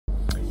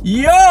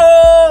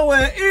Yo,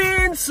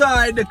 we're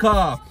inside the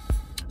car.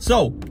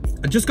 So,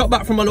 I just got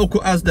back from my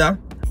local Asda.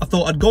 I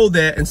thought I'd go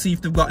there and see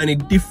if they've got any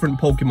different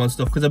Pokemon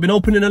stuff, because I've been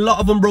opening a lot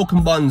of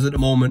Unbroken buns at the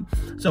moment.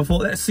 So I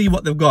thought, let's see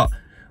what they've got.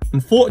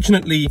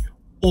 Unfortunately,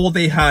 all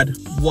they had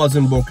was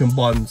Unbroken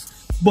buns.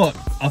 But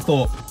I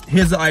thought,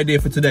 here's the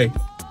idea for today.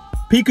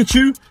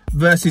 Pikachu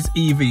versus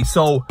EEVEE.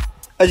 So,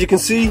 as you can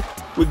see,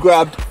 we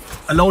grabbed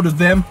a load of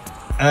them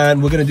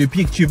and we're gonna do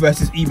Pikachu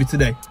versus EEVEE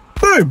today.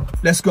 Boom,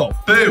 let's go.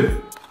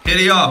 Boom. Here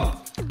they are,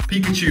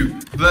 Pikachu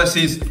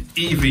versus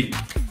EEVEE.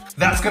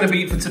 That's gonna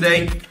be it for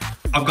today.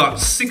 I've got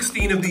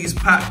 16 of these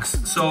packs,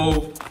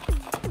 so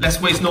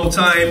let's waste no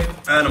time.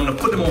 And I'm gonna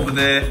put them over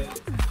there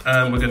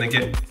and we're gonna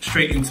get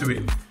straight into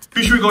it.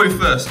 Who should we go with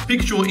first,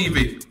 Pikachu or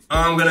EEVEE?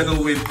 I'm gonna go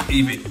with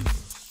EEVEE.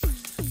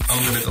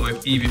 I'm gonna go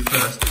with EEVEE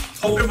first.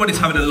 Hope everybody's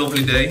having a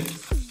lovely day,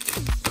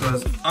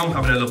 because I'm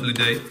having a lovely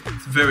day.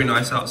 It's very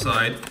nice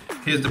outside.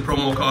 Here's the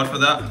promo card for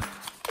that.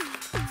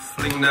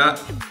 Fling that.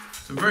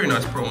 It's a very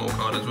nice promo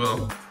card as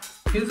well.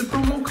 Here's the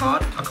promo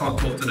card. I can't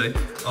talk today.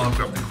 I'll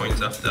grab the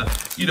coins after.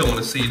 You don't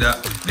want to see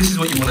that. This is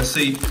what you want to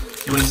see.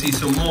 You want to see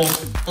some more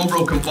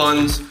Unbroken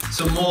buns,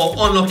 some more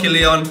Unlucky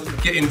Leon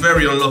getting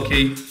very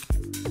unlucky.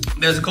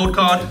 There's a code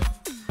card.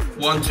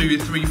 1, 2,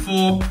 3,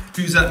 4.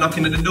 Who's that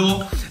knocking at the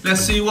door?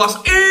 Let's see what's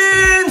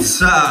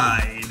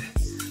inside.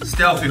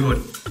 Stealthy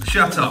Hood,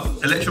 Shatter,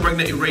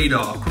 Electromagnetic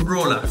Radar,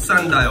 Cobrola,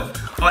 Sandile,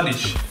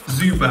 Oddish,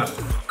 Zubat,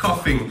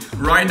 Coughing,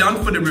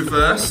 Rhydon for the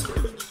reverse.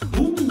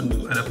 Ooh,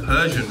 and a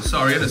Persian.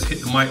 Sorry, I just hit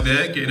the mic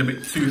there, getting a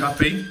bit too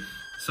happy.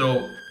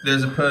 So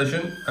there's a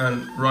Persian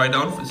and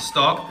Rhydon for the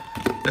start.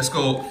 Let's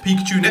go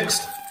Pikachu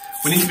next.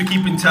 We need to be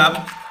keeping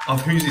tab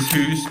of whose is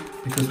whose,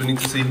 because we need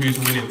to see who's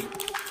winning.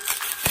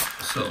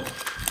 So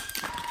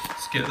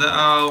let's get that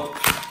out.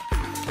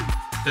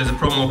 There's a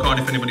promo card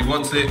if anybody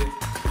wants it.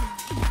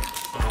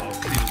 Oh,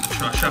 clean up the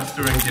trash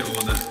after and get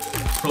all the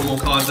promo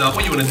cards out.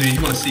 What you want to do,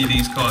 you want to see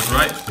these cards,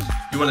 right?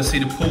 You want to see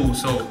the pool.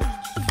 So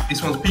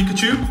this one's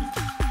Pikachu.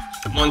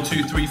 1,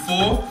 2, 3,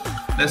 4.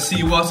 Let's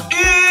see what's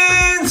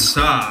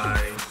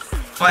inside.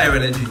 Fire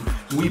Energy,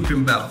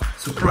 Weeping Bell,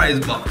 Surprise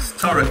Box,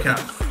 Torracat,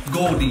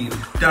 Goldeen,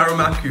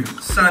 Darumaka,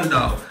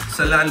 Sandile,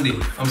 Salandi.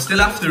 I'm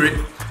still after it.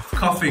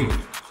 Coughing.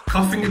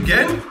 Coughing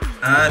again.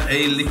 And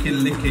a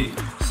Licky.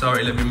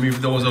 Sorry, let me move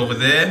those over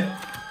there.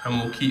 And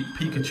we'll keep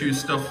Pikachu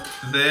stuff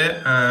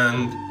there.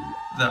 And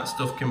that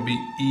stuff can be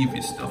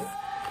EEVEE stuff.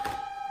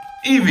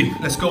 EEVEE,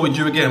 let's go with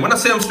you again. When I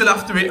say I'm still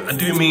after it, I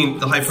do mean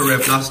the Hyper Rare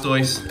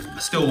Blastoise. I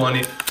still want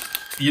it.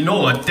 You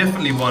know I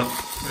definitely want.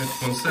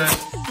 One sec.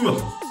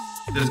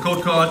 There's a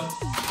code card.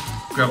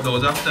 Grab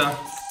those after.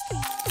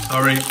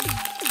 Sorry.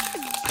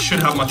 I should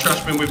have my trash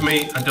bin with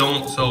me. I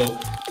don't, so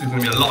there's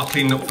gonna be a lot of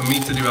cleaning up for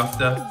me to do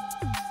after.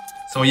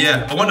 So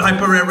yeah, I want the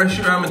Hyper Rare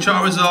Reshiram and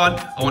Charizard.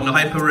 I want the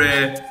Hyper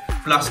Rare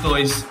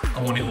Blastoise.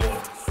 I want it all.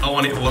 I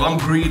want it all. I'm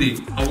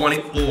greedy. I want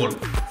it all.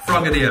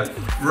 Frogadier,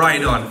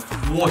 Rhydon,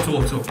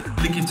 Wartortle,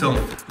 Lickitung,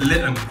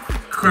 Litten,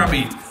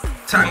 Krabby,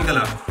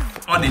 Tangela,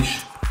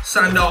 Oddish,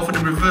 Sandile for the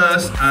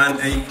reverse, and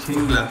a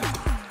Kingler.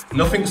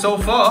 Nothing so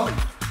far.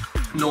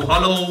 No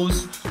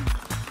hollows.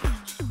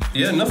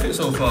 Yeah, nothing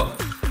so far.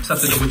 Just have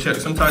to double check.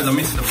 Sometimes I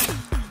miss them.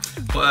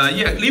 But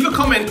yeah, leave a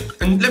comment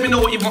and let me know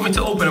what you want me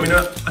to open. I mean,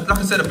 like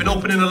I said, I've been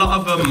opening a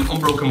lot of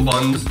Unbroken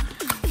buns.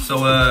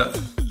 So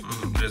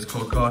there's a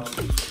code card.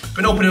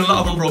 Been opening a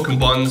lot of Unbroken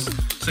buns.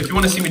 So if you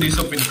want to see me do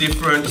something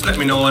different, just let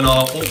me know, and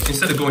I'll,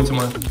 instead of going to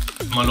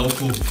my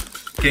local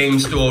game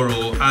store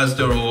or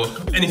Asda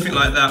or anything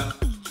like that,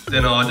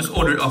 then I'll just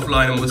order it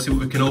offline and we'll see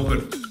what we can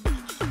open.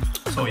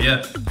 So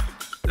yeah,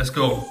 let's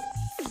go.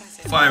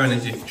 Fire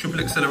Energy, Triple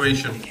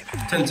Acceleration,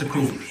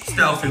 Tentacool,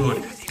 Stealthy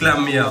Hood,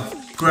 Glameow,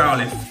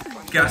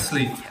 Growlithe,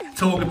 Ghastly,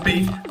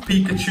 Togepi,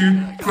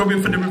 Pikachu,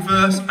 Grubbin for the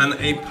reverse, and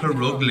a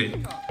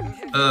Perugly.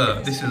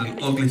 This is an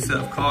ugly set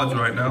of cards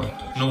right now,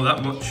 I know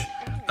that much.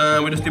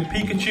 We just did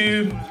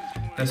Pikachu.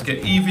 Let's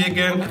get EEVEE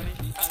again.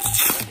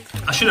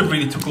 I should have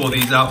really took all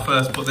these out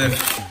first, but then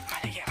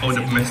I would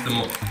have messed them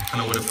up and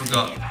I would have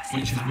forgot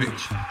which is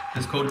which.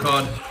 This code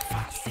card.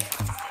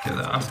 Get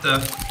that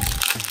after.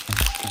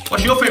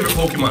 What's your favourite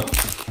Pokemon?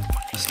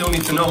 I still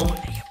need to know,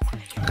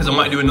 because I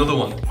might do another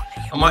one.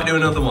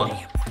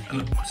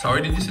 And,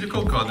 sorry, did you see the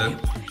code card then?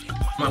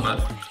 My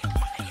bad.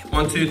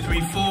 1, 2,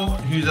 3, 4.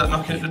 Who's that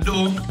knocking at the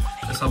door?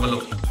 Let's have a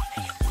look.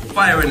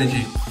 Fire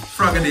Energy,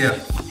 Frogadier,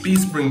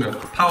 Beastbringer,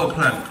 Power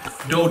Plant,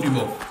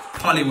 Doduo,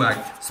 Poliwag,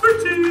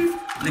 Smirty,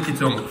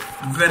 Lickitung,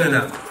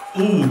 Venonat,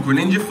 ooh,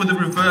 Greninja for the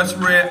reverse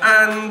rare,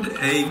 and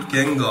a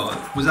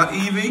Gengar. Was that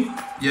EEVEE?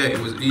 Yeah, it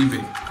was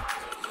EEVEE.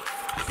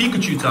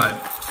 Pikachu time.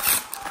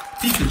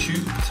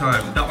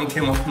 That one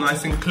came off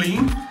nice and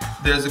clean.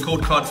 There's a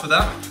code card for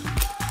that.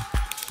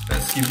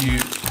 Let's give you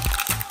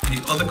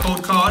the other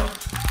code card.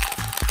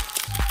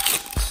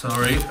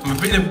 Sorry,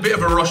 I'm in a bit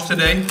of a rush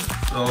today,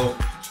 so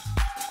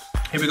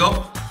here we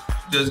go.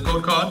 There's a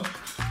code card.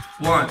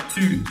 1,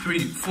 2, 3,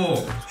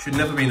 4. Should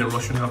never be in a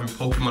rush when having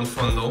Pokemon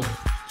fun though.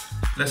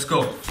 Let's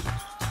go.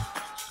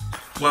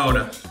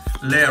 Wilder,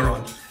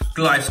 Lairon,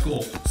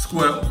 Gliscor,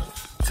 Squirtle,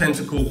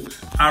 Tentacool,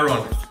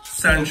 Aron,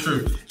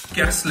 Sandshrew,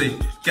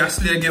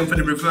 Ghastly again for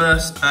the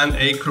reverse, and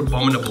a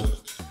Crabominable.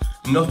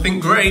 Nothing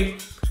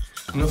great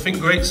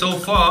so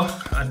far.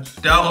 I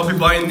doubt I'll be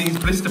buying these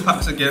blister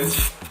packs again.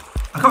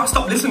 I can't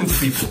stop listening to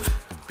people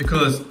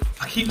because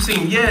I keep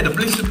saying, yeah, the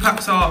blister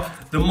packs are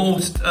the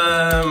most,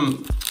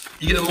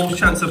 you get the most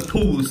chance of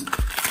pulls.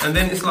 And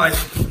then it's like,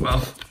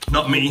 well,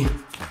 not me.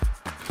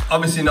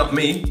 Obviously not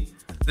me.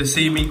 They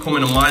see me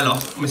coming a mile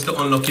off, Mr.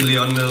 Unlucky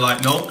Leon, and they're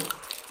like, no,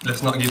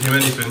 let's not give him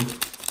anything.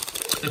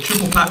 The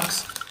triple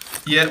packs,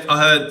 yep, I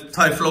heard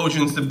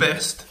Typhlosion's the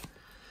best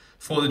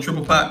for the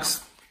triple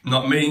packs.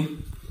 Not me.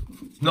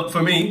 Not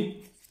for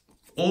me.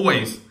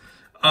 Always.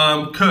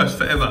 Curse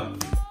forever.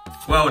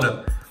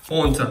 Wilder,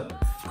 Haunter,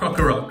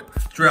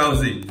 Krokorok,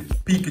 Drowsy,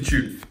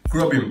 Pikachu,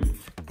 Grubbin,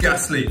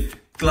 Ghastly,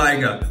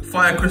 Gligar,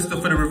 Fire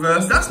Crystal for the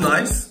reverse, that's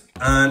nice.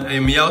 And a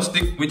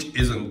Meowstic, which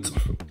isn't.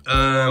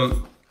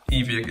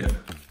 EEVEE again.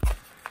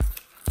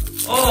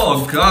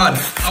 Oh God,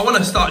 I want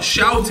to start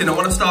shouting, I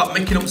want to start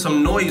making up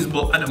some noise,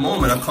 but at the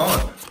moment I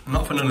can't.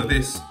 Not for none of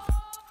this.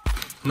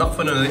 Not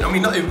for none of this. I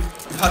mean,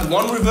 we've had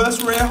one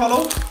reverse rare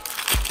holo.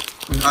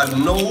 We've had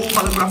no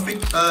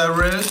holographic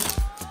rares.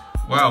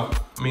 Wow,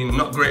 I mean,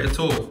 not great at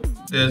all.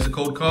 There's the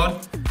code card.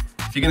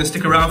 If you're going to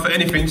stick around for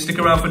anything, stick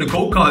around for the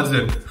code cards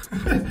then.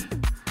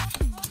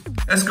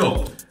 Let's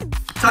go.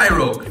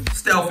 Tyrogue,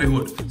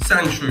 Stealthyhood,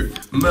 Sandshrew,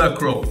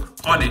 Murkrow,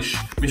 Oddish,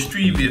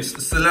 Mischievous,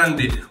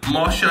 Salandi,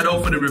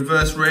 Marshadow for the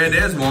reverse rare.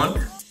 There's one.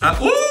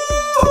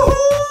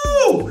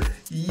 Ooh!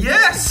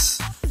 Yes!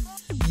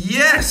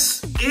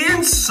 Yes!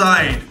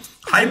 Inside!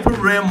 Hyper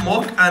Rare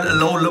Muck and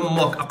Alolan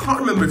Muck. I can't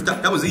remember if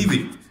that was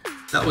EEVEE.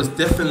 That was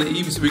definitely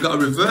EEVEE. So we got a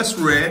reverse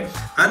rare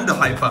and a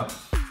hyper.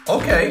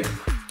 Okay.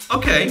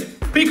 Okay.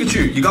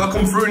 Pikachu, you gotta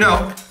come through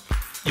now.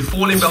 You're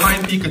falling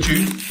behind,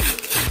 Pikachu.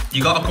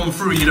 You gotta come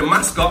through. You're the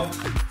mascot.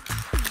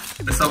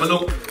 Let's have a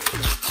look.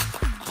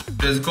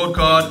 There's a code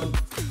card.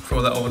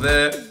 Throw that over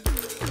there.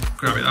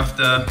 Grab it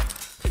after.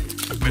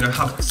 I mean, I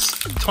have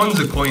tons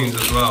of coins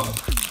as well.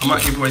 I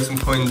might give away some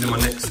coins in my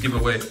next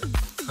giveaway. Spin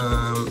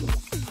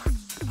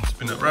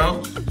that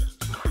round.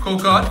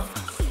 Code card.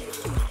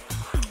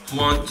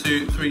 1,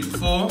 2, 3,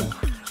 4.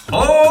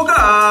 Oh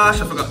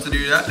gosh, I forgot to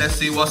do that. Let's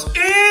see what's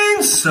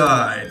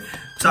inside.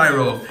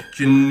 Tyro,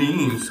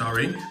 Janine,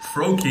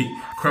 Froakie,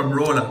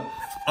 Crabrawler,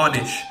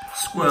 Oddish,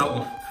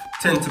 Squirtle,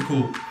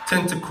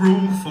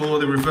 Tentacruel for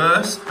the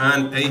reverse,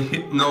 and a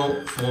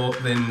Hypno for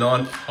the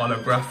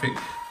non-holographic.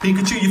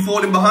 Pikachu, you're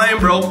falling behind,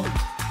 bro.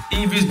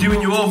 EEVEE's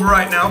doing you over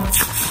right now.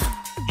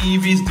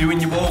 EEVEE's doing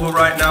you over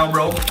right now,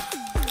 bro.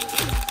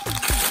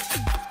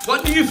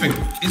 What do you think?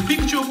 Is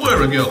Pikachu a boy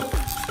or a girl?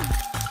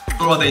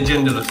 Or are they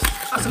genderless?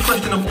 That's a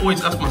question I've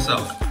always asked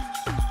myself.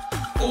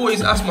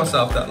 Always ask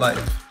myself that, like,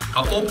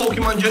 are all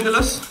Pokemon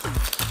genderless?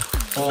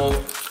 Or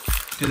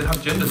do they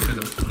have genders to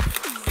them?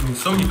 I mean,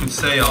 some you could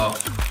say are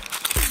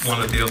one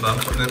or the other,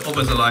 but then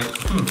others are like,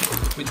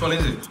 which one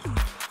is it?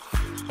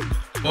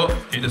 But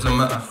it doesn't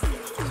matter.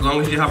 As long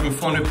as you're having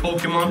fun with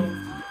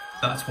Pokemon,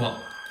 that's what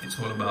it's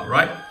all about,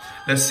 right?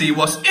 Let's see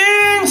what's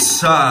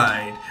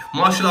inside.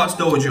 Martial Arts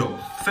Dojo,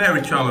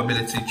 Fairy Charm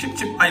ability, Chip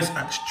Chip Ice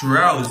Axe,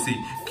 Drowsy,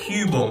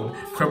 Cubone,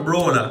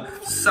 Crabrawler,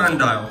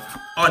 Sandile,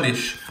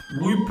 Oddish,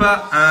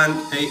 Wooper, and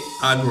a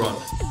Aggron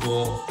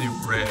for the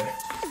rare.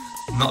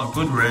 Not a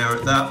good rare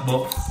at that,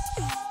 but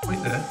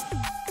wait there.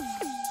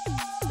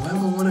 Why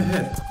am I one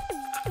ahead?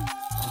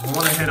 I'm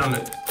one ahead on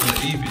the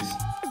EEVEEs.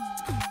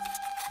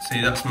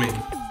 See, that's me.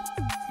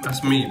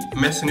 That's me,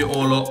 messing it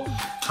all up,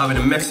 having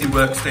a messy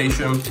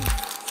workstation.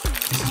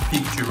 This is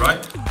Pikachu, right?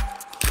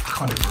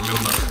 I can't even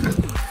remember.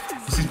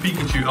 This is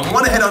Pikachu. I'm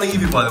one ahead on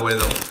EEVEE, by the way,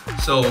 though.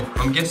 So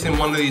I'm guessing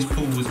one of these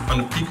pulls on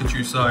the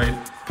Pikachu side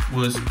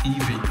was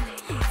EEVEE.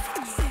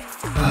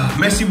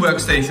 Messy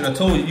workstation. I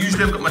told you,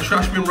 usually I've got my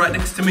trash bin right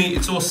next to me.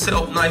 It's all set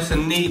up nice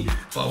and neat,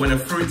 but I went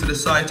and threw it to the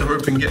side to hurry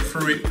up and get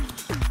through it.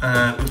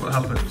 And look what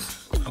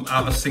happens. I'm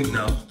out of sync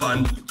now.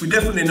 But we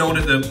definitely know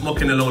that the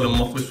Muck and Alolan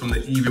Muck was from the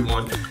EEVEE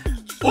one.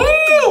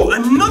 Oh,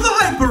 another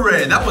hyper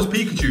rare. That was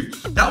Pikachu.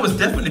 That was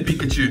definitely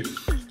Pikachu.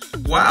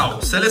 Wow,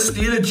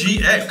 Celesteela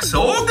GX.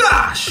 Oh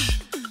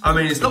gosh. I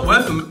mean, it's not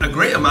worth a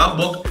great amount,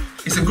 but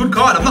it's a good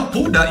card. I've not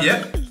pulled that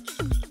yet.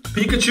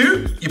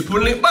 Pikachu, you're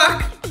pulling it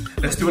back.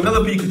 Let's do another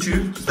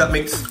Pikachu. That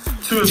makes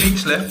 2 of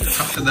each left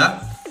after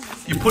that.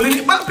 You're pulling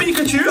it back,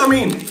 Pikachu. I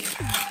mean,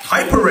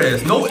 hyper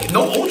rares. No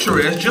ultra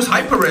rares, just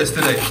hyper rares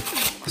today.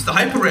 It's the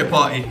hyper rare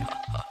party.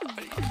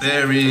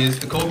 There is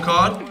the code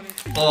card.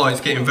 Oh,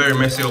 it's getting very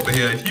messy over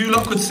here. If you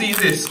lot could see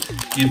this,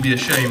 you'd be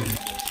ashamed.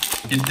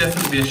 You'd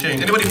definitely be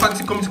ashamed. Anybody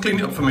fancy coming to clean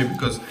it up for me?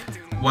 Because,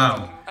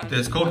 wow,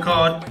 there's code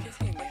card.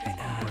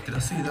 Did I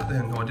see that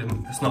there? No, I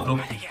didn't. Let's not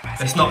look.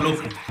 Let's not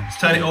look. Let's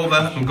turn it over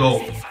and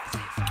go.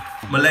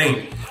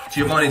 Mullane,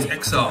 Giovanni's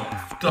XR,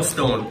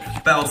 Dustone,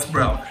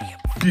 Bellsprout,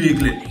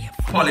 Diglett,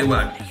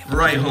 Poliwag,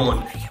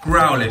 Rhyhorn,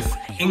 Growlithe,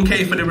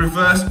 Inkay for the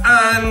reverse,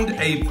 and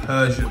a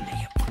Persian.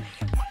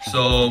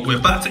 So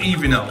we're back to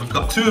EEVEE now. We've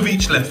got 2 of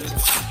each left.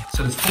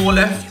 So there's 4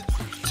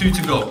 left, 2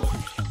 to go.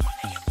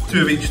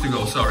 2 of each to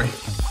go, sorry.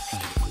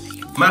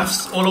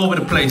 Maths all over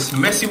the place.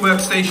 Messy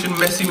workstation,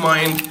 messy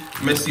mind,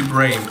 messy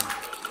brain.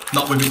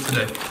 Not with it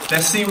today.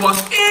 Let's see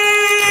what's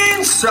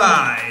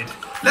inside.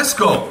 Let's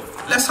go.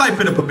 Let's hype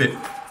it up a bit.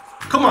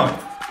 Come on.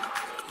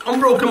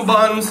 Unbroken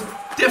buns.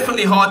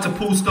 Definitely hard to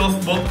pull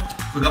stuff, but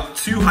we got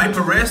 2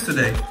 hyper rares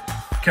today.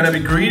 Can I be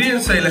greedy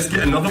and say let's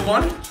get another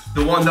one?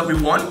 The one that we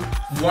want.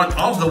 One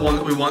of the one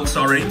that we want,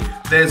 sorry.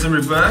 There's a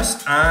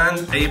reverse and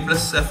a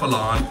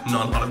Blacephalon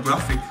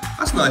non-holographic.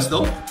 That's nice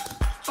though.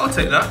 I'll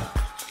take that.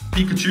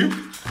 Pikachu.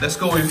 Let's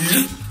go with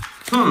you.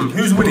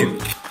 Who's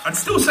winning? I'd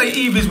still say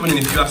EEVEE's winning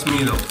if you ask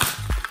me though.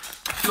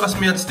 If you ask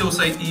me, I'd still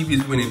say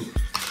EEVEE's winning.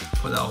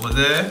 Put that over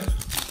there.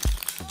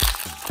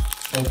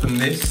 Open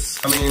this.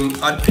 I mean,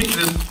 I'd pick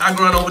the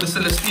Aggron over the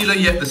Celesteela,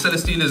 yet the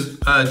Celesteela's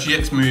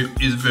GX move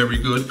is very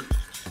good.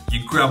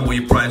 You grab all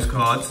your prize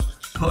cards,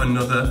 put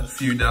another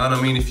few down.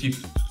 I mean, if you,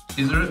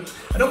 I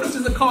don't know if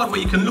there's a card where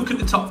you can look at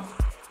the top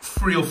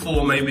 3 or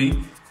 4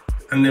 maybe,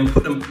 and then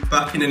put them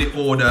back in any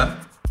order,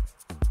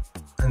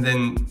 and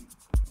then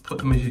put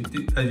them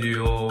as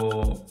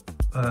your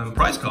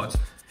prize cards.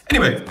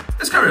 Anyway,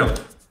 let's carry on.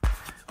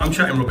 I'm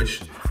chatting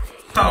rubbish.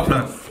 Power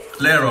Plant,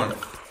 Lairon,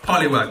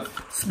 Poliwag,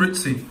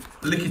 Spritzy,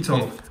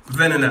 Lickitung,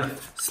 Venonat,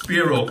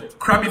 Spearow,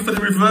 Krabby for the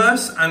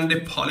reverse, and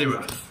the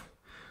Poliwrath.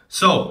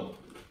 So,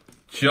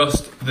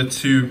 just the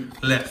 2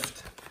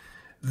 left.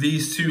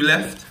 These 2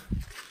 left.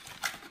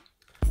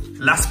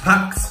 Last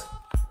packs,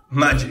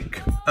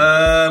 magic.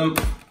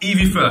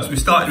 EEVEE first. We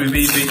started with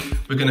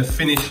EEVEE. We're gonna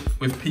finish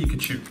with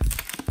Pikachu.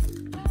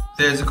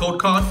 There's a code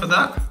card for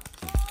that.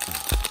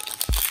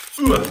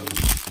 Ooh.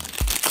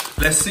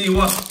 Let's see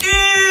what's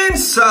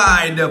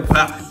inside the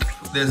pack.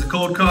 There's a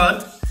code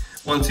card.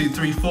 1, 2,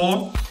 3,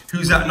 4.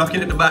 Who's that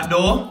knocking at the back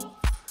door?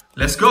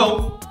 Let's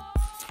go.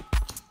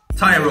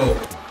 Tyro,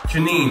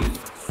 Janine,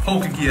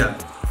 Pokegear,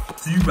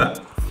 Zubat,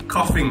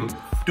 Coughing,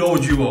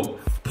 Doduo,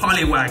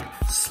 Poliwag,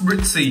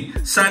 Spritzy,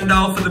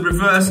 Sandal for the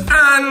reverse,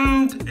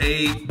 and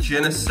a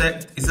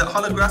Genesect. Is that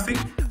holographic?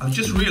 I've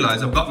just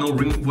realized I've got no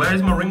ring.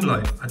 Where's my ring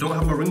light? I don't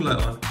have my ring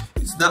light on.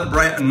 It's that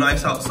bright and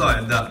nice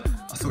outside that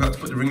I forgot to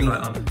put the ring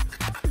light on.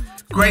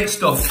 Great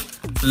stuff,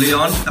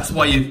 Leon. That's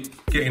why you're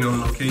getting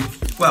unlucky.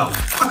 Well,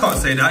 I can't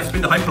say that. It's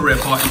been the hyper rare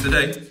party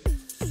today.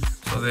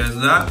 So there's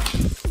that.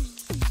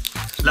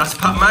 Last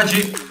pack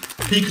magic.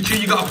 Pikachu,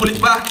 you gotta pull it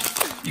back.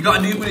 You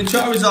gotta do it with a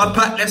Charizard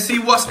pack. Let's see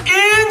what's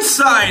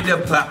inside the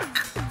pack.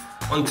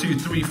 1, 2,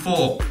 3,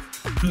 4.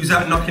 Who's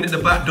that knocking at the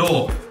back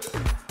door?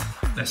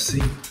 Let's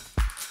see.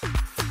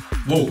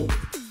 Whoa.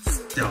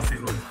 Stealthy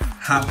one.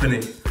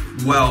 Happening.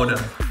 Welder.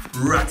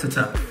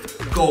 Rattata.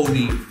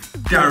 Goldeen.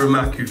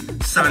 Darumaka,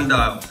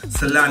 Sandile,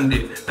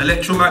 Salandit,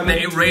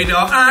 Electromagnetic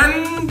Radar,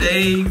 and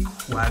a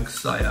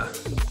Quagsire.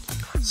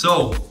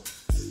 So,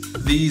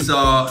 these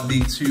are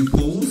the 2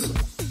 pulls.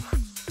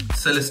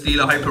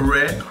 Celesteela Hyper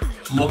Rare,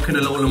 Muk and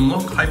Alolan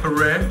Muk Hyper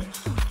Rare.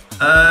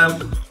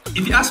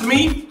 If you ask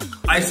me,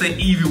 I say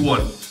EEVEE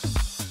won.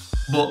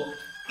 But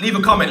leave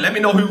a comment, let me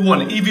know who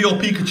won, EEVEE or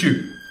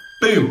Pikachu.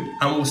 Boom,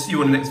 and we'll see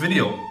you on the next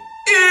video.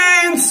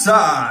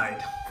 Inside!